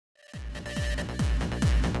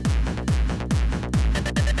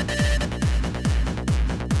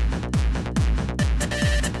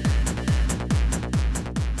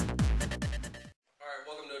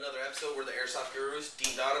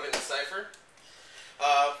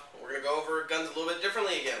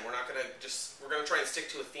family again. We're gonna try and stick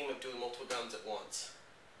to a theme of doing multiple guns at once.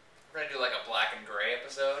 We're gonna do like a black and gray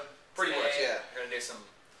episode. Pretty much, yeah. We're gonna do some.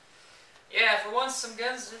 Yeah, for once, some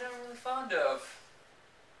guns that I'm really fond of.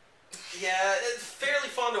 Yeah, it's fairly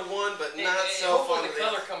fond of one, but not so fond of the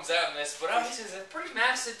color comes out in this, but obviously there's a pretty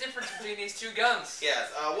massive difference between these two guns. Yeah,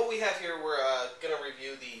 what we have here, we're going to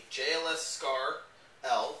review the JLS Scar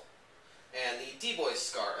L and the D-Boys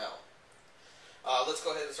Scar L. Let's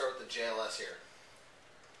go ahead and start with the JLS here.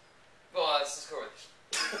 Well, let's just go with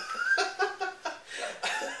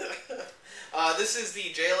this is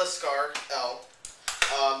the JLS Scar L.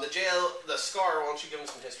 The Scar, why don't you give them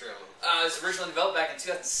some history on them? It was originally developed back in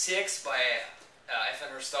 2006 by FN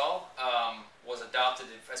Herstal. Was adopted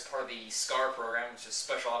as part of the SCAR program, which is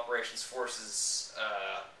Special Operations Forces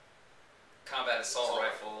Combat Assault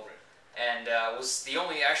Rifle. And was the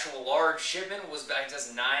only actual large shipment was back in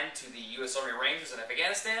 2009 to the U.S. Army Rangers in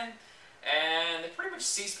Afghanistan. And they pretty much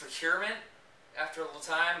ceased procurement after a little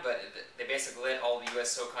time, but they basically let all the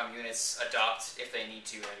U.S. SOCOM units adopt if they need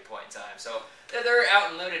to at any point in time. So they're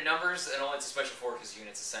out in limited numbers, and only to Special Forces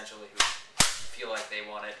units, essentially, who feel like they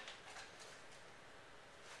want it.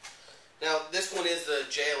 Now, this one is the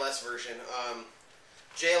JLS version.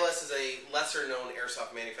 JLS is a lesser-known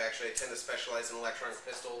airsoft manufacturer. They tend to specialize in electronic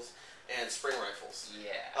pistols and spring rifles.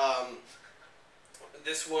 Yeah.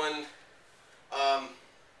 This one, wow,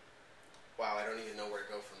 I don't even know where to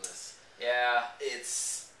go from this. Yeah.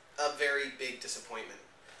 It's a very big disappointment.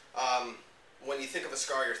 When you think of a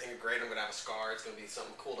SCAR, you're thinking, great, I'm going to have a SCAR. It's going to be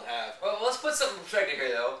something cool to have. Well, let's put something in perspective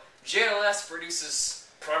here, though. JLS produces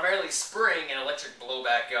primarily spring and electric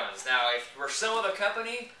blowback guns. Now, if we're some other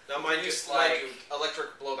company, now mind you,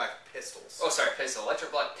 electric blowback pistols. Oh, sorry, pistol.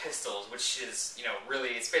 Electric blowback pistols, which is, you know, really,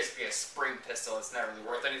 it's basically a spring pistol. It's not really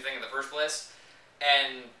worth anything in the first place.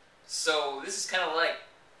 And so this is kind of like,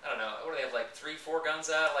 I don't know, what do they have, like 3-4 guns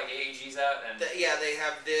out, like AAGs out? And yeah, they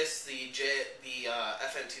have this, the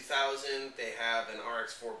FN2000, they have an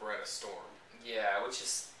RX-4 Beretta Storm. Yeah, which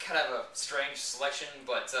is kind of a strange selection,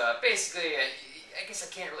 but basically, I guess I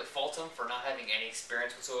can't really fault them for not having any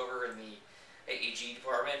experience whatsoever in the AAG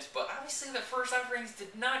department, but obviously the first offerings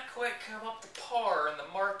did not quite come up to par in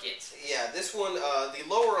the market. Yeah, this one, the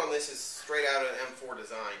lower on this is straight out of an M4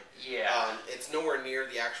 design. Yeah. It's nowhere near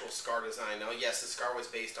the actual SCAR design. Now, yes, the SCAR was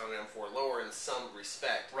based on an M4 lower in some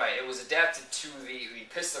respect. Right, it was adapted to the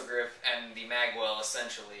pistol grip and the magwell,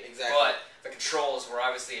 essentially. Exactly. But the controls were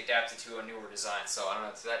obviously adapted to a newer design, so I don't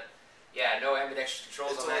know, so that... Yeah, no ambidextrous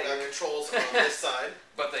controls on that. It's only got controls on this side.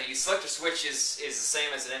 But the selector switch is the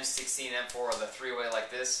same as an M16 M4 or the three-way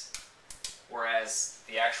like this, whereas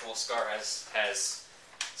the actual SCAR has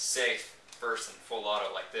safe, first, and full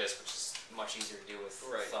auto like this, which is much easier to do with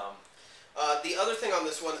thumb. The other thing on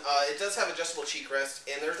this one, it does have adjustable cheek rest,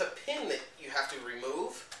 and there's a pin that you have to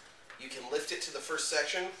remove. You can lift it to the first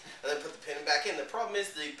section, and then put the pin back in. The problem is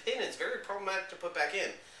the pin is very problematic to put back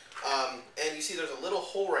in. And you see there's a little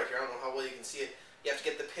hole right here. I don't know how well you can see it. You have to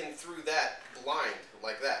get the pin through that blind,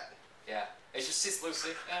 like that. Yeah. It just sits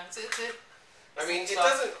loosely. It's I mean, it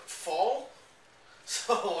doesn't fall.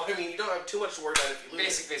 So, I mean, you don't have too much to worry about if you lose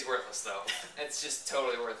Basically, it's worthless, though. It's just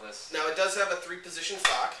totally worthless. Now, it does have a 3-position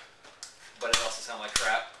stock. But it also sounds like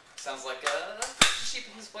crap. Sounds like the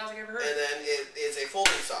cheapest piece of plastic I've ever heard. And then it is a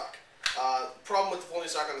folding stock. Problem with the folding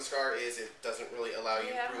stock on the SCAR is it doesn't really allow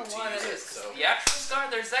you room to use it. So. The actual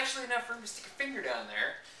SCAR, there's actually enough room to stick a finger down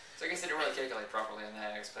there. So I guess they didn't really calculate properly on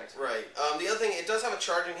that aspect. Right. The other thing, it does have a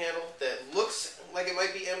charging handle that looks like it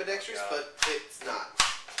might be ambidextrous, but it's not.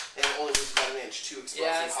 And it only moves about an inch to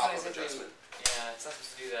explosive hop-up adjustment. Yeah, it's not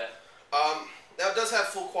supposed to do that. Now it does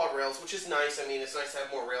have full quad rails, which is nice. I mean, it's nice to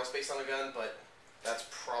have more rail space on a gun, but that's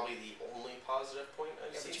probably the only positive point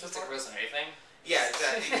I've seen so far. But you can stick rails on anything. Yeah,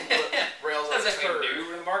 exactly. You can put rails on a turd. That's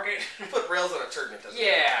new in the market. You put rails on a turd and it doesn't look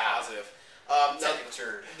positive. Tactical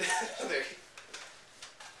turd.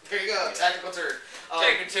 There you go, tactical turd.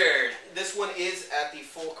 Tactical turd. This one is at the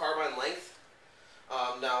full carbine length.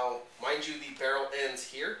 Now, mind you, the barrel ends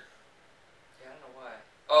here. Yeah, I don't know why.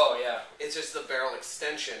 Oh, yeah. It's just the barrel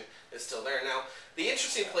extension is still there. Now, the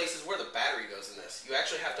interesting place is where the battery goes in this. You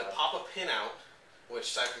actually have to pop a pin out,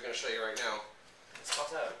 which Cypher's going to show you right now. It's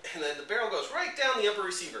popped out. And then the barrel goes right down the upper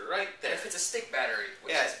receiver, right there. And if it's a stick battery,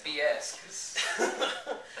 which is BS, because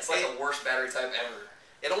that's like the worst battery type ever.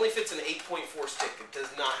 It only fits an 8.4 stick. It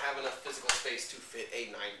does not have enough physical space to fit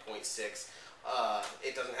a 9.6.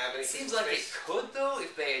 It doesn't have any. It seems like it could, though,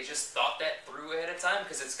 if they had just thought that through ahead of time,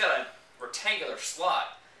 because it's got a rectangular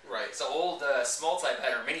slot. Right. So old small type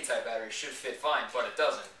battery, mini type battery should fit fine, but it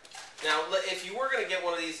doesn't. Now, if you were going to get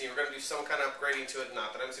one of these and you were going to do some kind of upgrading to it,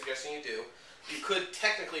 not that I'm suggesting you do, you could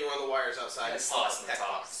technically run the wires outside and pop up tech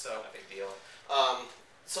box. So, not a big deal.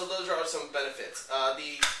 So those are some benefits.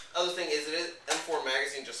 The other thing is it is M4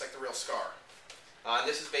 magazine, just like the real Scar. And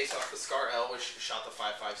this is based off the Scar L, which shot the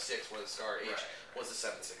 5.56, where the Scar H was the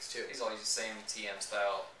 7.62. These all use the same TM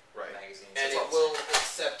style magazines. And it will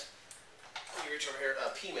accept, you reach over here,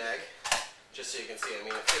 PMag, just so you can see. I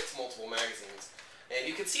mean, it fits multiple magazines. And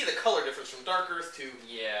you can see the color difference from Dark Earth to...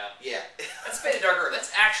 Yeah. That's Faded Dark Earth.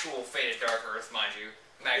 That's actual Faded Dark Earth, mind you.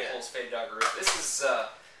 Magpul's Faded Dark Earth. This is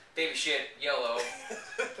baby shit yellow.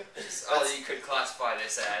 All you could classify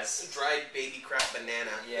this as. Dried baby crap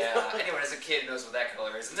banana. Yeah. Anyone as a kid knows what that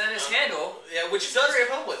color is. And then his handle... Yeah, which does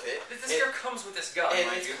come with it. This here comes with this gun, and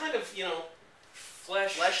mind it's you. kind of, you know...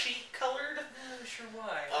 Fleshy colored? I'm not sure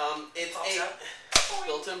why. It's a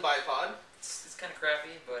built-in bipod. It's kind of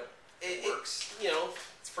crappy, but... It works. You know,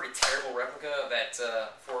 it's a pretty terrible replica of that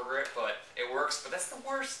foregrip, but it works. But that's the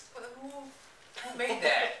worst. Who made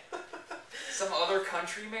that? Some other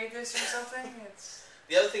country made this or something? It's...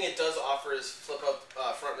 The other thing it does offer is flip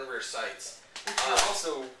up front and rear sights. Which are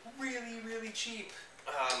also really, really cheap.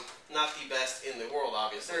 Not the best in the world,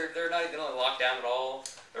 obviously. They don't lock down at all.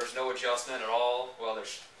 There's no adjustment at all. Well,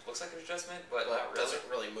 looks like an adjustment, but not really. It doesn't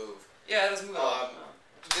really move. Yeah, it doesn't move at all.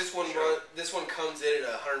 This one comes in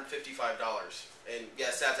at $155, and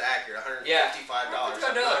yes, that's accurate. $155.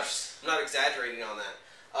 $155. I'm not exaggerating on that.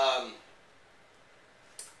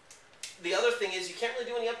 The other thing is you can't really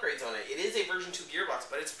do any upgrades on it. It is a version 2 gearbox,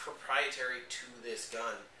 but it's proprietary to this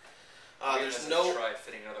gun. There's no try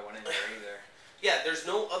fitting another one in there either. Yeah, there's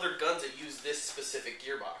no other guns that use this specific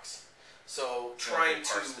gearbox. So trying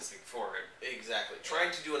to specific for it. Exactly.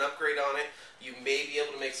 Trying to do an upgrade on it, you may be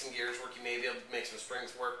able to make some gears work, you may be able to make some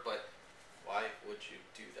springs work, but why would you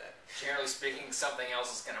do that? Generally speaking, something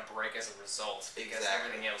else is going to break as a result because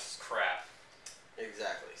everything else is crap.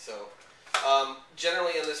 Exactly. So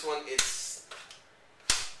generally in this one, it's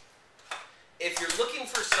if you're looking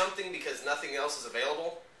for something because nothing else is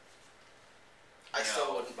available, I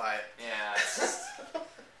still wouldn't buy it. Yeah. It's just,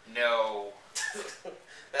 no.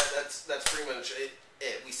 That's pretty much it.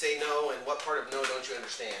 We say no, and what part of no don't you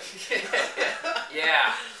understand?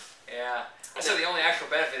 Yeah. So the only actual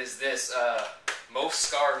benefit is this. Most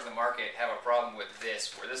scars in the market have a problem with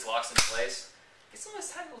this, where this locks in place. It's only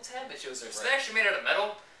this tiny little tab that shows there. So they're actually made out of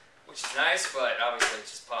metal, which is nice, but obviously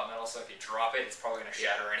it's just pot metal, so if you drop it, it's probably going to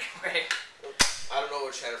shatter anyway. I don't know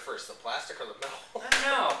what would shatter first, the plastic or the metal? I don't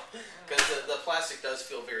know. Because the plastic does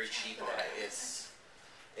feel very cheap on it. It's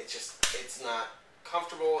not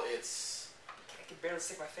comfortable. I can barely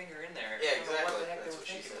stick my finger in there. Yeah, exactly. What the heck That's they were what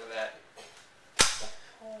she's thinking with that.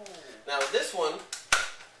 Now this one,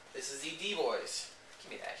 this is the D-Boys.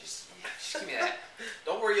 Give me that. Just give me that.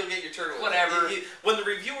 Don't worry, you'll get your turn with it. Whatever. When the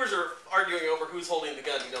reviewers are arguing over who's holding the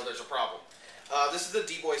gun, you know there's a problem. This is the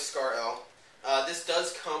D-Boys Scar L. This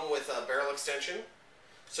does come with a barrel extension,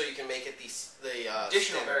 so you can make it the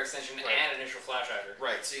additional barrel extension and initial flash hider.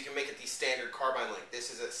 Right, so you can make it the standard carbine length.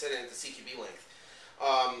 This is sitting at the CQB length.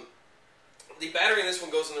 The battery in this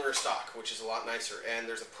one goes in the rear stock, which is a lot nicer. And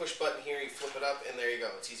there's a push button here. You flip it up, and there you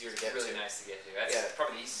go. It's easier to get to. Really nice to get to. That's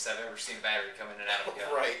probably the easiest I've ever seen a battery come in and out of the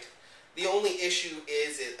gun. Right. The only issue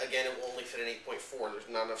is, it will only fit an 8.4. There's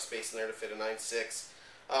not enough space in there to fit a 9.6.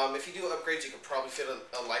 If you do upgrades, you could probably fit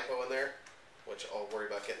a LiPo in there, which I'll worry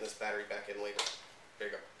about getting this battery back in later.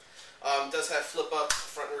 There you go. It does have flip-up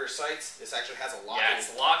front and rear sights. This actually has a lock. Yeah,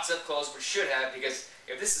 it's locked up close, but should have, because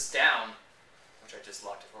if this is down, which I just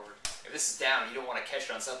locked it forward, if this is down, you don't want to catch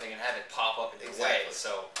it on something and have it pop up in your way.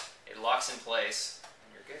 So it locks in place,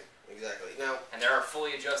 and you're good. Exactly. Now, and there are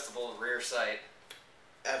fully adjustable rear sight.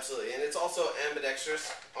 Absolutely, and it's also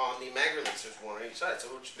ambidextrous on the mag releasers, one on each side. So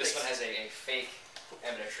this one has a fake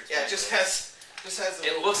ambidextrous. Yeah, it just has.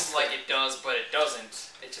 It looks like it does, but it doesn't.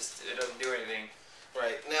 It doesn't do anything.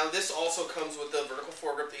 Right. Now this also comes with the vertical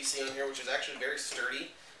foregrip that you see on here, which is actually very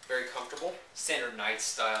sturdy, very comfortable. Standard Knight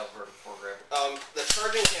style vertical foregrip. The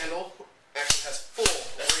charging handle actually has full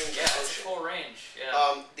range. Yeah, it's a full range.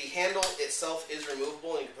 Yeah. The handle itself is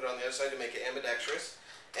removable, and you can put it on the other side to make it ambidextrous.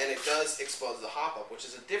 And it does expose the hop-up, which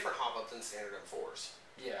is a different hop-up than standard M4s.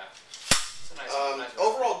 Yeah. It's a nice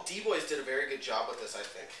overall, D-Boys did a very good job with this, I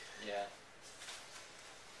think. Yeah.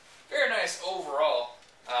 Very nice overall.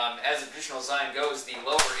 As the traditional design goes, the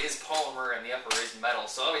lower is polymer and the upper is metal.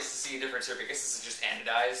 So obviously see a difference here because this is just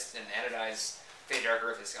anodized, and anodized Faded Dark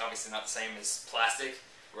Earth is obviously not the same as plastic.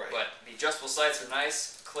 Right. But the adjustable sights are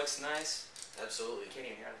nice, clicks nice. Absolutely. Can't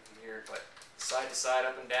even hear it, but side to side,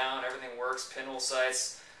 up and down, everything works. Pinhole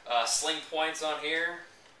sights, sling points on here,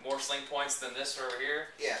 more sling points than this over here.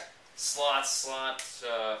 Yeah. slot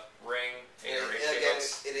ring. And again,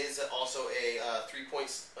 it is also a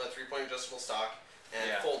 3-point adjustable stock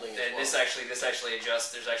and folding as well. This actually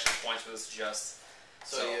adjusts. There's actually points where this adjusts.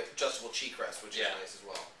 So you have adjustable cheek rest, which is nice as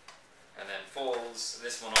well. And then folds.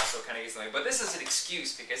 This one also kind of gets like, but this is an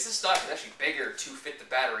excuse because this stock is actually bigger to fit the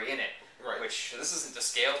battery in it. Right. Which this isn't to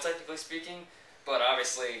scale technically speaking, but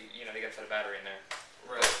obviously you gotta fit a battery in there.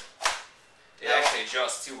 Right. It actually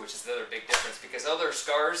adjusts too, which is the other big difference because other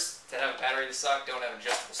scars that have a battery in the stock don't have an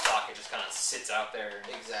adjustable stock. It just kind of sits out there.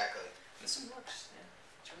 Exactly. This one works. Yeah.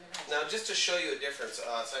 It's really nice. Now, just to show you a difference,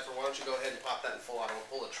 Cypher, why don't you go ahead and pop that in full auto and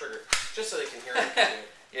pull the trigger, just so they can hear it.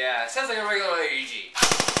 Yeah, it sounds like a regular AEG.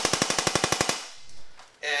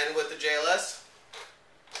 And with the JLS,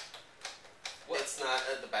 it's not.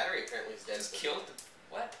 The battery apparently is dead. Just killed the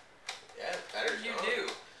what? Yeah, the battery's What gone. did you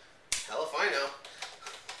do? Hell if I know.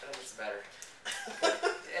 I don't know if it's the battery.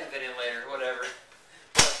 Edit it in later, whatever.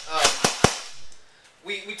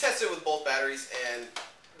 We tested it with both batteries, and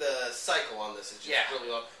the cycle on this is just really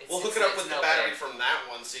low. We'll hook it up with the battery from that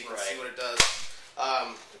one so you can see what it does.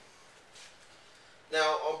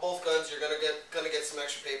 Now on both guns, you're gonna get some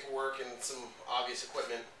extra paperwork and some obvious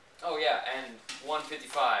equipment. Oh yeah, and $155.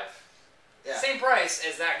 Yeah. Same price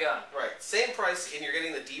as that gun. Right, same price, and you're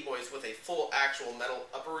getting the D-Boys with a full actual metal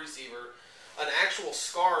upper receiver, an actual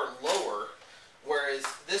SCAR lower, whereas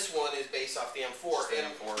this one is based off the M4. Just the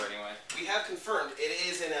M4 anyway. We have confirmed it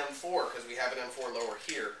is an M4 because we have an M4 lower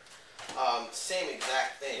here. Same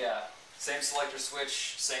exact thing. Yeah, same selector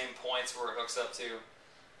switch, same points where it hooks up to.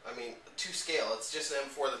 I mean, to scale, it's just an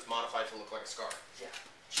M4 that's modified to look like a SCAR. Yeah,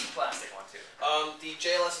 cheap plastic one too. The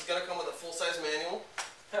JLS is going to come with a full-size manual.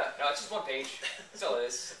 No, it's just one page. That's all it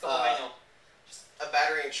is. It's the whole manual. Just a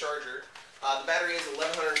battery and charger. The battery is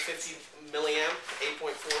 1150 milliamp, 8.4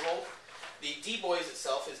 volt. The D-Boys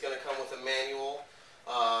itself is going to come with a manual,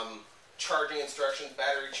 charging instructions,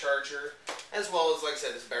 battery charger, as well as, like I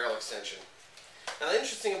said, this barrel extension. Now, the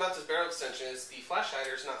interesting about this barrel extension is the flash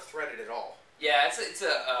hider is not threaded at all. Yeah, it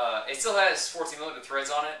still has 14mm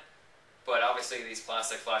threads on it, but obviously these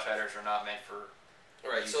plastic flash hiders are not meant for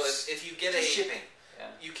Right. use. So if you get shipping,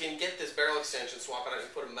 you can get this barrel extension, swap it out,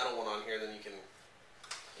 and put a metal one on here, then you can.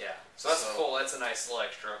 Yeah. So that's cool. That's a nice little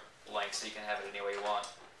extra length, so you can have it any way you want.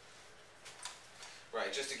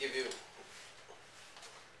 Right. Just to give you. Of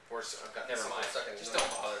course, I've got. Never mind. Just don't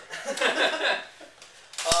bother.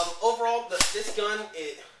 Overall, this gun,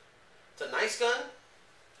 it's a nice gun.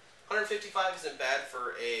 155 isn't bad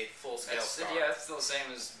for a full-scale SCAR. Yeah, it's still the same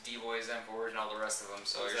as D-Boys, M4s, and all the rest of them,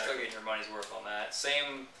 so you're still getting your money's worth on that.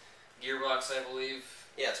 Same gearbox, I believe.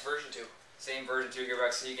 Yeah, it's version 2. Same version 2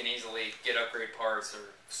 gearbox, so you can easily get upgrade parts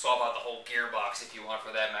or swap out the whole gearbox if you want,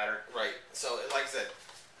 for that matter. Right. So, like I said,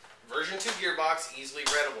 version 2 gearbox, easily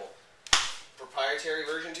readable. Proprietary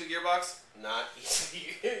version 2 gearbox, not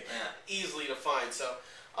easily to find. So,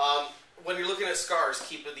 when you're looking at SCARs,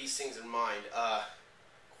 keep these things in mind.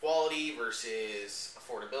 Quality versus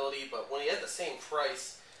affordability, but when you had the same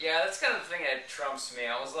price. Yeah, that's kind of the thing that trumps me.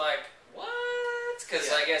 I was like, what? Because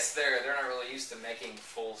I guess they're not really used to making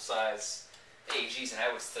full-size AEGs, and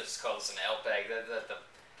I would just call this an LPEG.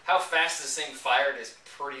 How fast this thing fired is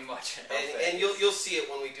pretty much an LPEG. And you'll see it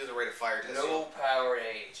when we do the rate of fire test. No powered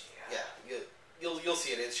AEG. Yeah, you'll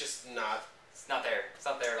see it. It's just not. It's not there. It's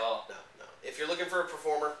not there at all. No. If you're looking for a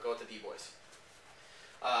performer, go with the D-Boys.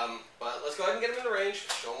 But let's go ahead and get them in the range,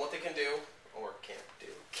 show them what they can do, or can't do.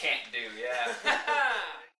 Can't do, yeah.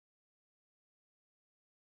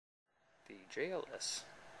 The JLS.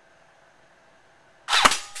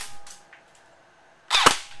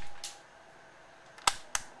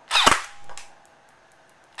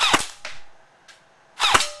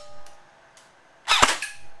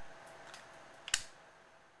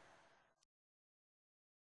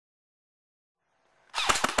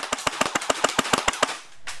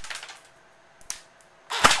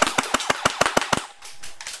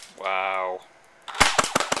 Wow.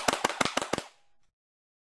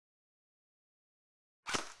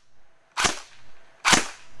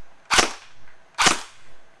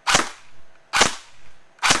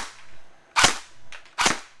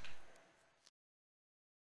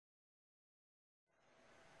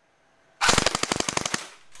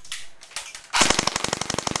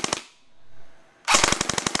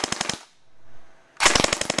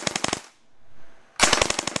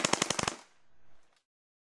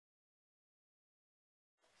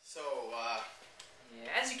 So,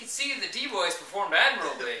 yeah, as you can see, the D-Boys performed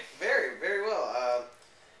admirably. very, very well.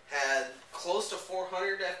 Had close to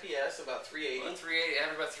 400 FPS, about 380. About 380,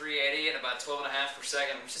 average about 380 and about 12.5 per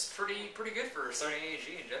second, which is pretty good for starting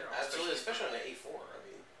AEG in general. Absolutely, especially on an A4. I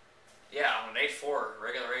mean, Yeah, on an 8.4,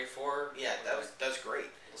 regular 8.4. Yeah, that's great.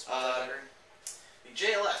 Battery. The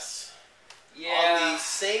JLS. Yeah. On the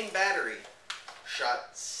same battery, shot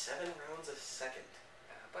 7 rounds a second.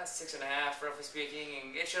 About 6.5, roughly speaking,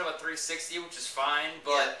 and it shot about 360, which is fine.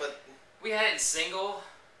 But, yeah, but we had it in single.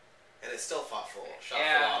 And it still fought full. Shot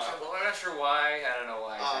Yeah, full auto. I'm not sure why. I don't know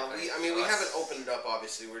why. Exactly. We haven't opened it up.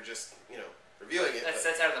 Obviously, we're just reviewing it.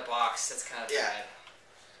 That's out of the box. That's kind of bad.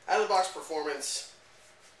 Out of the box performance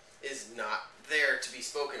is not there to be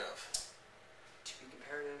spoken of. To be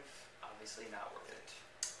comparative, obviously not worth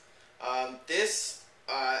it. This,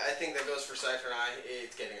 I think that goes for Cypher and I.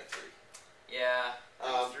 It's getting a 3. Yeah,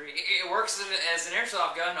 3. It works as an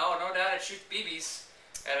airsoft gun. Oh, no doubt, it shoots BBs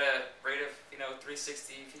at a rate of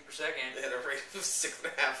 360 feet per second. At a rate of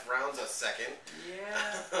 6.5 rounds a second.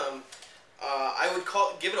 Yeah. I would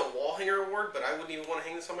give it a wall hanger award, but I wouldn't even want to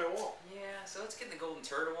hang this on my wall. Yeah, so let's get the Golden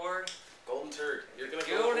Turd Award. Golden Turd. You're gonna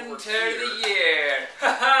go Golden over Turd here. of the Year.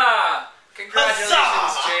 Ha-ha! Congratulations,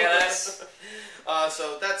 JLS.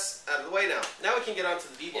 So that's out of the way now. Now we can get on to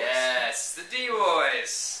the D-Boys. Yes, the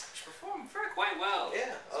D-Boys. Which perform quite well.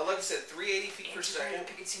 Yeah, like I said, 380 feet per second.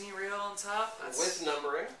 Picatinny reel on top. With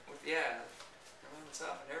numbering. Yeah, on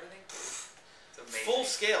top and everything. It's amazing. Full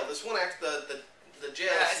scale. This one, the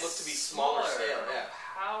JLS looks to be smaller scale. Yeah.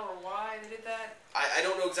 How or why they did that? I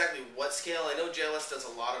don't know exactly what scale. I know JLS does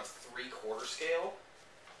a lot of 3/4 scale.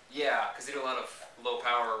 Yeah, because they do a lot of low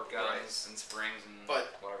power guns and springs and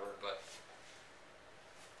whatever. But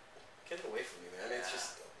get it away from me, man. It's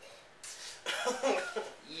just.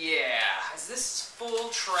 Yeah, is this full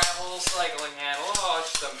travel cycling handle? Oh,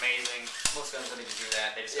 it's just amazing. Most guns don't even do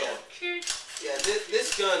that. They just go. Yeah,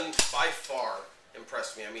 this gun by far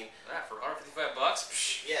impressed me. I mean, for $155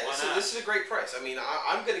 bucks. Yeah, this is a great price. I mean,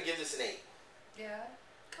 I'm gonna give this an 8. Yeah,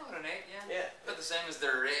 call it an 8. Yeah. But the same as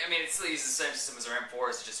their. I mean, it still uses the same system as their M4s.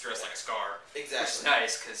 It's just dressed like a Scar. Exactly. Which is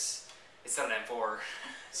nice because it's not an M4.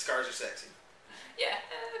 Scars are sexy. Yeah,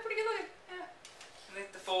 they're pretty good looking. Yeah. And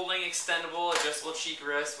the folding, extendable, adjustable cheek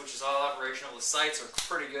rest, which is all operational. The sights are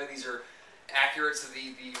pretty good. These are accurate to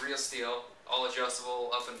the real steel. All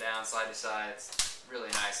adjustable, up and down, side to side. It's really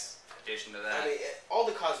nice addition to that. I mean, all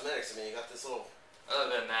the cosmetics. I mean, you got this little.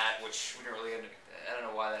 Other than that, which we don't really. I don't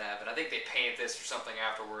know why that happened. I think they painted this or something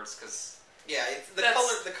afterwards because. Yeah,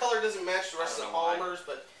 the color doesn't match the rest of the polymers,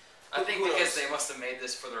 but. I think because they must have made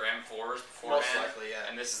this for their M4s beforehand. Most likely, yeah.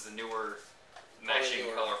 And this is the newer matching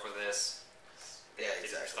color for this. Yeah,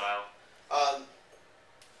 exactly. Style.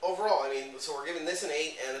 Overall, I mean, so we're giving this an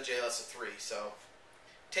 8 and the JLS a 3. So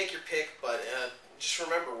take your pick, but just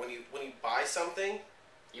remember when you buy something,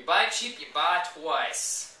 you buy cheap, you buy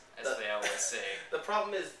twice, as they always say. The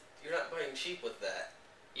problem is you're not buying cheap with that.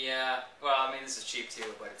 Yeah. Well, I mean, this is cheap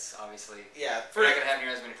too, but it's obviously you're not gonna have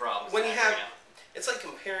near as many problems. When you have, it's like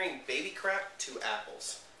comparing baby crap to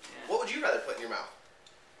apples. Yeah. What would you rather put in your mouth?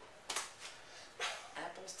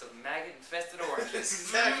 Apples to maggot-infested oranges.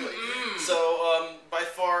 Exactly. So, by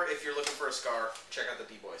far, if you're looking for a Scar, check out the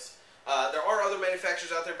D-Boys. There are other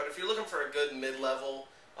manufacturers out there, but if you're looking for a good mid-level,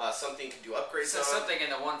 something you can do upgrades on. Something in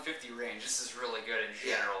the 150 range. This is really good in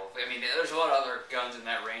general. Yeah. I mean, there's a lot of other guns in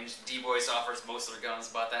that range. D-Boys offers most of their guns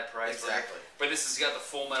about that price. Exactly. But this has got the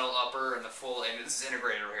full metal upper and the full, and this is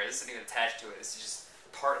integrated over here. This isn't even attached to it. This is just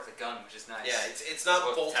part of the gun, which is nice. Yeah, it's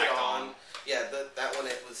not bolted on. Yeah, that one,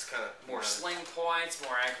 it was kind of more sling points,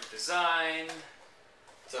 more accurate design.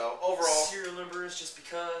 So overall, serial numbers just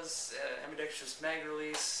because ambidextrous mag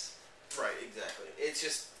release. Right, exactly. It's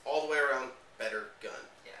just all the way around better gun.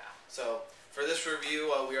 Yeah. So for this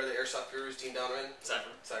review, we are the Airsoft Gurus, Dean Donovan,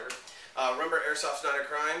 Cyber. Remember, Airsoft's not a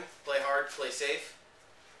crime. Play hard, play safe,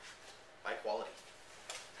 buy quality.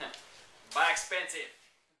 Buy expensive.